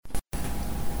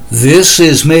This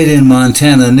is Made in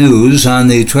Montana News on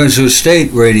the Treasure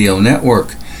State Radio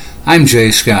Network. I'm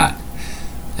Jay Scott.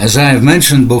 As I have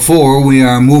mentioned before, we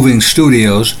are moving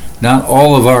studios. Not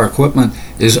all of our equipment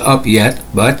is up yet,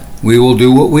 but we will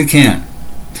do what we can.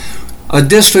 A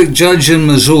district judge in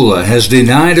Missoula has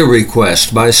denied a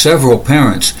request by several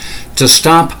parents to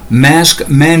stop mask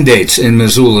mandates in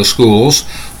Missoula schools,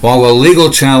 while a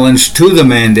legal challenge to the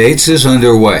mandates is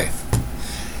underway.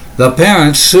 The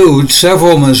parents sued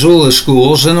several Missoula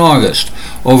schools in August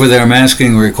over their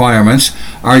masking requirements,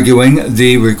 arguing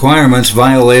the requirements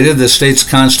violated the state's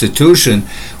constitution,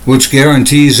 which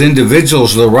guarantees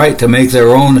individuals the right to make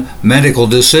their own medical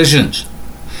decisions.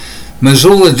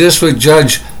 Missoula District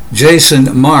Judge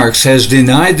Jason Marks has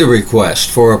denied the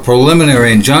request for a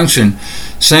preliminary injunction,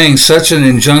 saying such an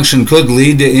injunction could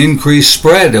lead to increased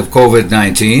spread of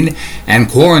COVID-19 and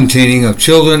quarantining of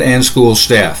children and school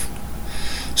staff.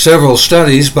 Several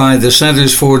studies by the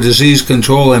Centers for Disease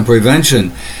Control and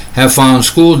Prevention have found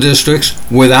school districts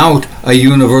without a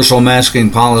universal masking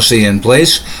policy in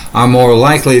place are more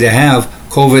likely to have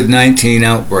COVID-19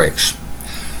 outbreaks.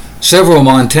 Several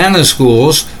Montana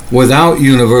schools without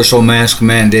universal mask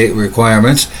mandate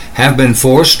requirements have been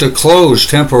forced to close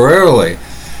temporarily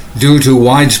due to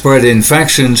widespread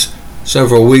infections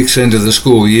several weeks into the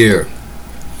school year.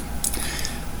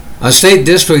 A state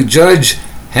district judge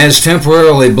has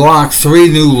temporarily blocked 3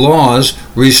 new laws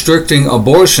restricting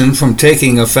abortion from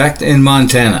taking effect in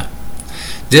Montana.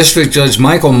 District Judge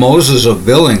Michael Moses of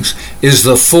Billings is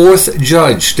the 4th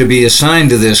judge to be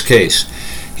assigned to this case.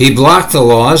 He blocked the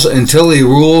laws until he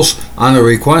rules on a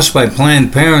request by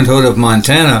Planned Parenthood of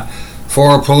Montana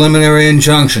for a preliminary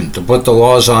injunction to put the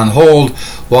laws on hold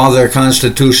while their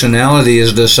constitutionality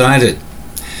is decided.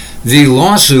 The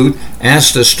lawsuit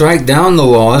asks to strike down the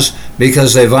laws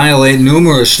because they violate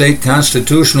numerous state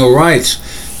constitutional rights,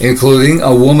 including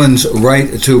a woman's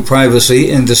right to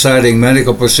privacy in deciding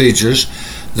medical procedures,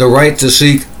 the right to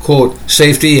seek, quote,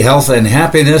 safety, health, and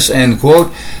happiness, end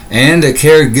quote, and a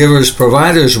caregiver's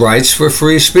provider's rights for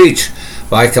free speech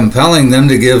by compelling them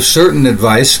to give certain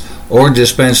advice or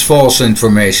dispense false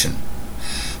information.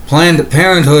 Planned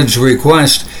Parenthood's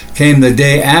request came the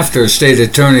day after State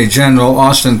Attorney General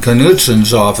Austin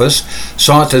Knutson's office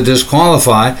sought to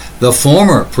disqualify the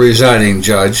former presiding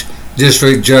judge,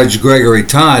 District Judge Gregory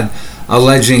Todd,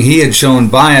 alleging he had shown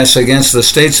bias against the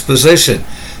state's position.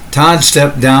 Todd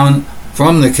stepped down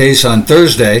from the case on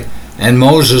Thursday, and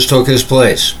Moses took his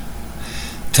place.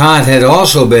 Todd had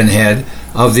also been head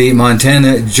of the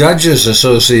Montana Judges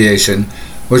Association,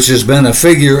 which has been a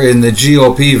figure in the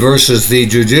GOP versus the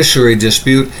judiciary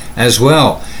dispute as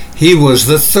well. He was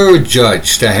the 3rd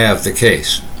judge to have the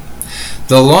case.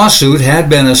 The lawsuit had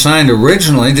been assigned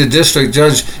originally to District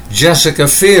Judge Jessica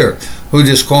Feer, who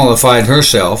disqualified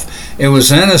herself. It was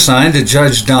then assigned to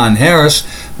Judge Don Harris,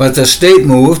 but the state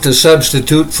moved to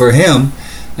substitute for him,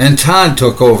 and Todd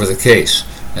took over the case.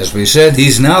 As we said,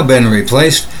 he's now been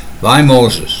replaced by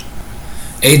Moses.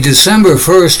 A December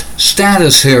 1st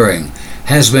status hearing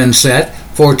has been set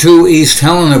for 2 East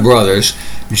Helena brothers,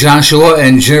 Joshua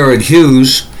and Jared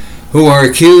Hughes, who are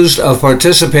accused of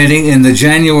participating in the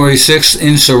January 6th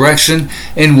insurrection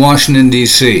in Washington,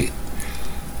 D.C.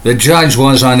 The judge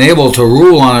was unable to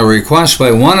rule on a request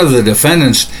by one of the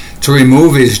defendants to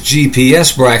remove his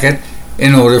GPS bracket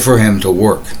in order for him to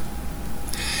work.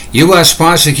 U.S.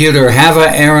 Prosecutor Hava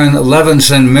Aaron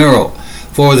Levinson Merrill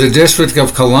for the District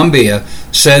of Columbia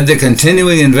said the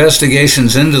continuing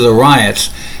investigations into the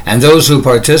riots and those who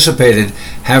participated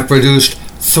have produced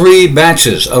 3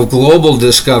 batches of global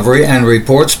discovery and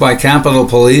reports by Capitol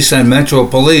Police and Metro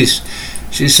Police.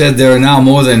 She said there are now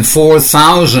more than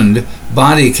 4,000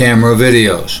 body camera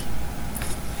videos.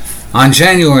 On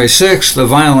January 6th, the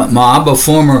violent mob of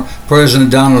former President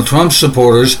Donald Trump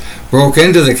supporters broke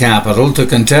into the Capitol to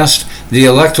contest the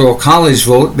Electoral College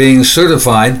vote being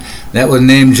certified that would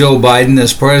name Joe Biden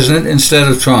as president instead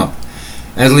of Trump.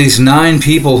 At least 9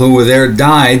 people who were there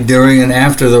died during and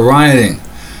after the rioting.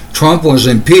 Trump was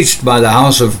impeached by the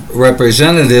House of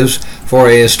Representatives for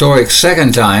a historic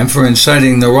 2nd time for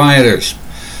inciting the rioters.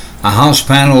 A House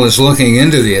panel is looking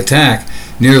into the attack.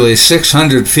 Nearly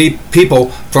 600 people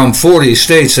from 40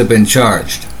 states have been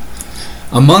charged.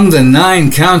 Among the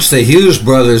 9 counts the Hughes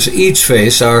brothers each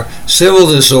face are civil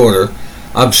disorder,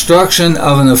 obstruction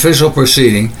of an official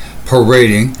proceeding,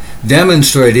 parading,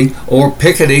 demonstrating, or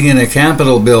picketing in a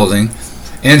Capitol building,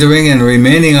 entering and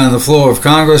remaining on the floor of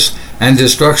Congress, and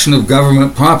destruction of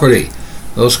government property.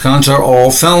 Those counts are all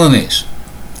felonies.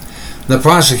 The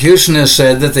prosecution has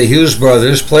said that the Hughes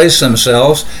brothers placed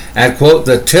themselves at, quote,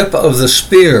 the tip of the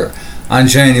spear on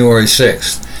January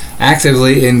 6th,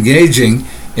 actively engaging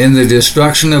in the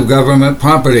destruction of government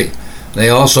property. They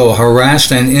also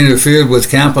harassed and interfered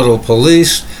with Capitol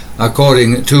Police,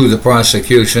 according to the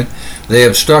prosecution. They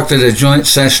obstructed a joint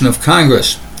session of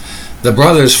Congress. The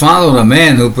brothers followed a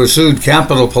man who pursued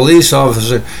Capitol Police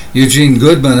Officer Eugene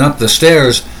Goodman up the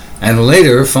stairs and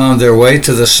later found their way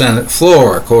to the Senate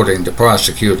floor, according to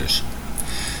prosecutors.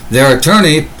 Their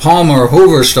attorney, Palmer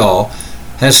Hooverstall,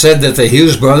 has said that the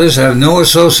Hughes brothers have no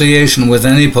association with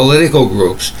any political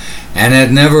groups and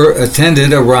had never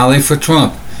attended a rally for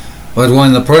Trump. But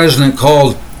when the president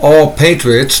called all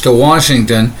patriots to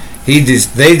Washington,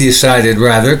 they decided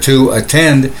rather to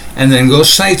attend and then go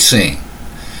sightseeing.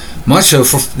 Much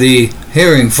of the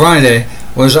hearing Friday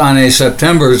was on a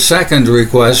September 2nd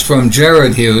request from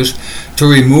Jared Hughes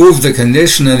to remove the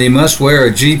condition that he must wear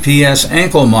a GPS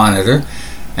ankle monitor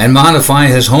and modify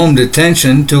his home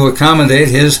detention to accommodate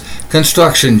his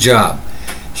construction job.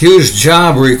 Hughes'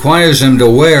 job requires him to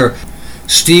wear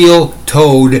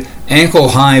steel-toed,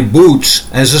 ankle-high boots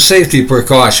as a safety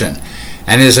precaution,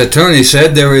 and his attorney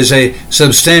said there is a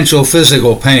substantial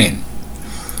physical pain.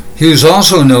 Hughes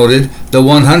also noted the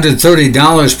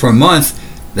 $130 per month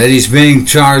that he's being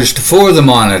charged for the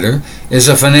monitor is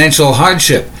a financial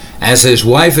hardship, as his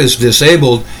wife is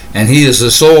disabled and he is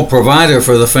the sole provider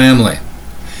for the family.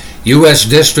 U.S.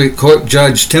 District Court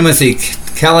Judge Timothy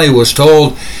Kelly was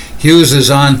told Hughes is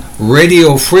on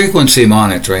radio frequency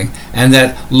monitoring and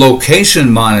that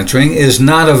location monitoring is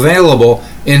not available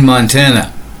in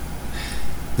Montana.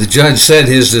 The judge said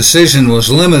his decision was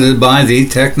limited by the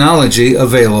technology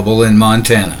available in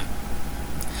Montana.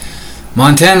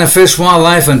 Montana Fish,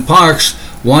 Wildlife, and Parks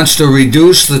wants to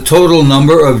reduce the total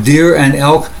number of deer and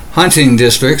elk hunting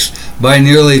districts by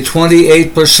nearly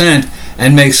 28%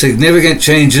 and make significant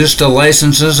changes to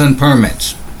licenses and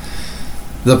permits.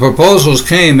 The proposals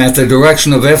came at the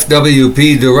direction of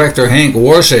FWP Director Hank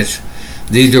Warsich.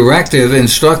 The directive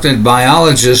instructed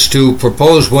biologists to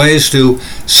propose ways to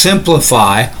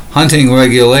simplify hunting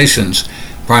regulations,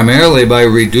 primarily by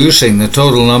reducing the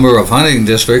total number of hunting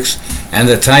districts and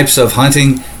the types of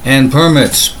hunting and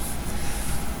permits.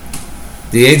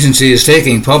 The agency is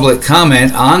taking public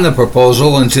comment on the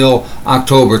proposal until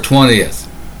October 20th.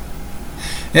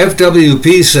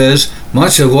 FWP says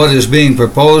much of what is being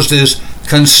proposed is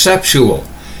conceptual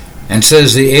and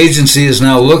says the agency is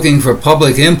now looking for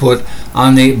public input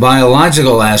on the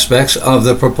biological aspects of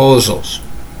the proposals.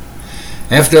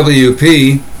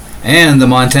 FWP and the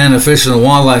Montana Fish and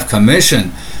Wildlife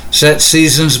Commission set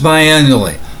seasons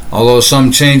biannually, although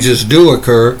some changes do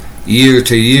occur year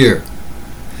to year.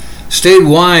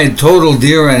 Statewide total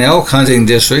deer and elk hunting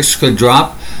districts could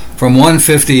drop from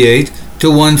 158 to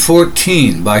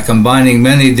 114 by combining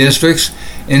many districts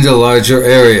into larger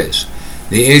areas.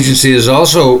 The agency is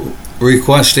also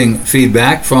requesting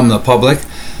feedback from the public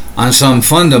on some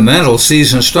fundamental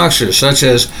season structures, such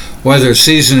as whether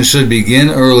seasons should begin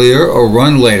earlier or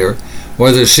run later,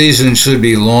 whether seasons should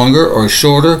be longer or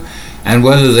shorter, and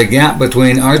whether the gap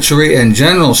between archery and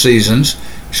general seasons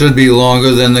should be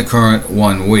longer than the current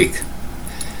 1 week.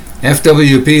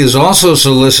 FWP is also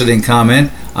soliciting comment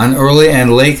on early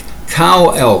and late cow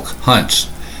elk hunts.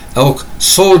 Elk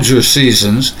soldier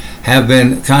seasons have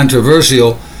been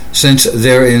controversial since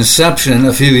their inception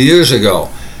a few years ago.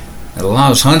 It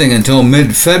allows hunting until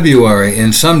mid-February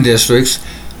in some districts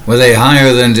with a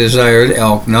higher than desired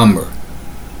elk number.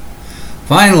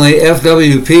 Finally,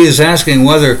 FWP is asking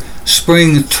whether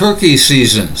spring turkey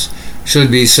seasons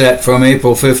should be set from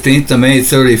April 15th to May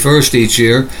 31st each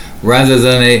year rather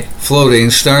than a floating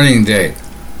starting date.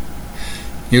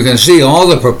 You can see all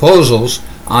the proposals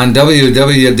on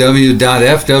www.fwp.mt.gov.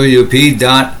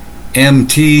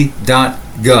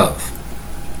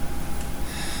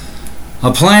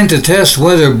 A plan to test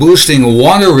whether boosting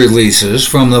water releases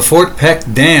from the Fort Peck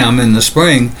Dam in the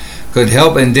spring could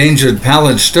help endangered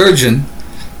pallid sturgeon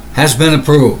has been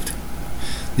approved.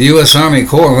 The U.S. Army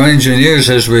Corps of Engineers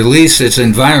has released its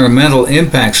environmental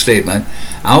impact statement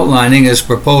outlining its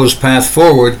proposed path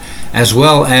forward as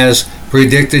well as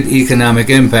predicted economic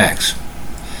impacts.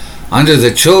 Under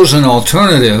the chosen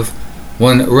alternative,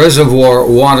 when reservoir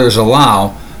waters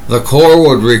allow, the Corps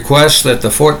would request that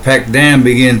the Fort Peck Dam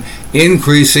begin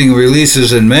increasing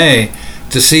releases in May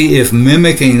to see if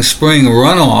mimicking spring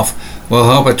runoff will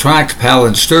help attract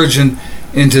pallid sturgeon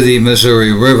into the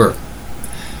Missouri River.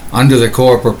 Under the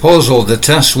Corps proposal, the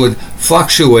test would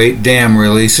fluctuate dam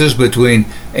releases between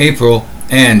April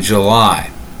and July.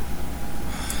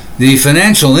 The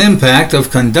financial impact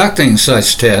of conducting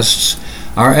such tests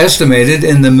are estimated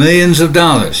in the millions of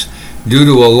dollars due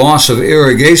to a loss of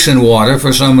irrigation water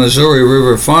for some Missouri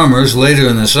River farmers later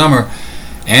in the summer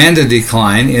and a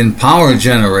decline in power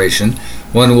generation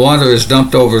when water is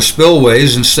dumped over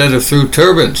spillways instead of through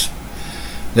turbines.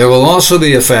 There will also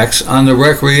be effects on the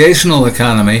recreational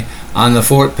economy on the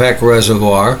Fort Peck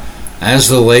Reservoir as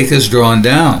the lake is drawn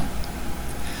down.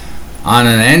 On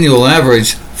an annual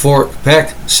average, Fort Peck,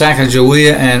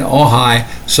 Sacagawea, and Ojai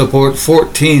support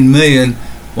 $14 million,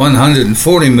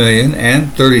 $140 million, and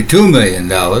 $32 million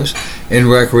in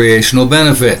recreational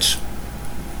benefits.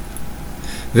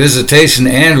 Visitation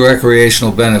and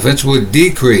recreational benefits would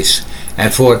decrease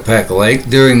at Fort Peck Lake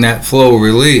during that flow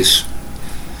release.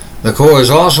 The Corps is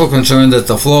also concerned that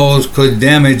the flows could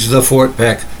damage the Fort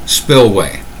Peck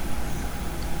spillway.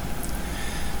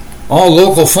 All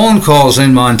local phone calls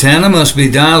in Montana must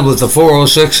be dialed with the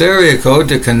 406 area code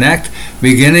to connect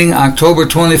beginning October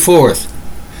 24th.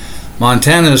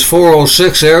 Montana's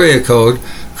 406 area code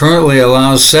currently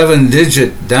allows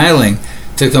 7-digit dialing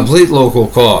to complete local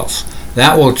calls.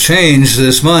 That will change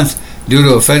this month due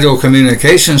to a Federal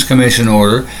Communications Commission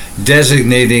order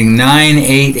designating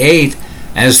 988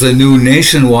 as the new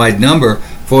nationwide number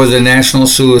for the National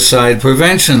Suicide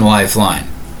Prevention Lifeline.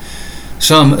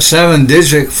 Some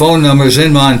 7-digit phone numbers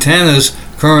in Montana's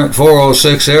current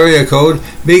 406 area code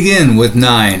begin with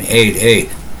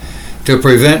 988. To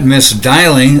prevent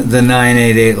misdialing the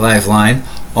 988 lifeline,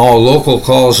 all local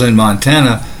calls in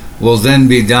Montana will then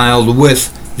be dialed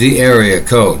with the area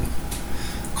code.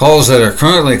 Calls that are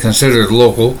currently considered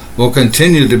local will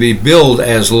continue to be billed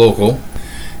as local.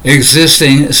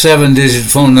 Existing 7-digit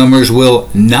phone numbers will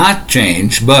not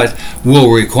change, but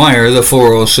will require the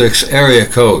 406 area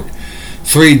code.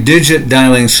 3-digit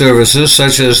dialing services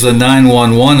such as the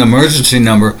 911 emergency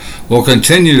number will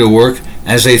continue to work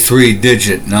as a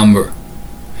 3-digit number.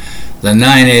 The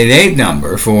 988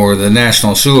 number for the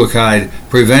National Suicide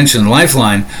Prevention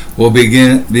Lifeline will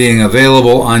begin being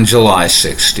available on July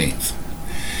 16th.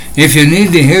 If you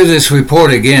need to hear this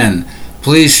report again,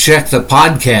 please check the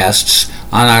podcasts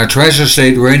on our Treasure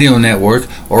State Radio Network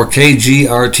or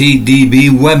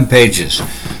KGRT-DB web pages.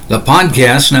 The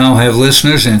podcasts now have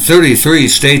listeners in 33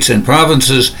 states and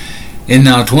provinces in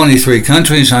now 23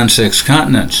 countries on 6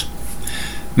 continents.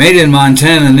 Made in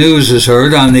Montana News is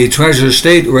heard on the Treasure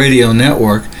State Radio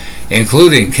Network,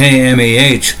 including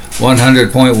KMEH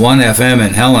 100.1 FM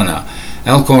in Helena,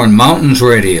 Elkhorn Mountains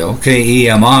Radio,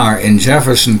 KEMR in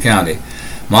Jefferson County,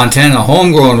 Montana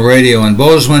Homegrown Radio in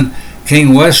Bozeman,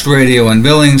 King West Radio in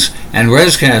Billings, and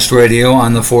Rescast Radio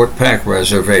on the Fort Peck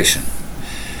Reservation.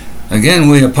 Again,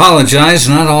 we apologize,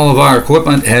 not all of our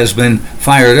equipment has been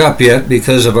fired up yet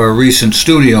because of our recent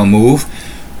studio move,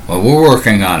 but we're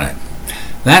working on it.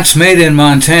 That's Made in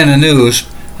Montana News.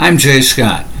 I'm Jay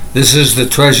Scott. This is the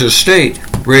Treasure State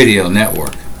Radio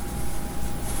Network.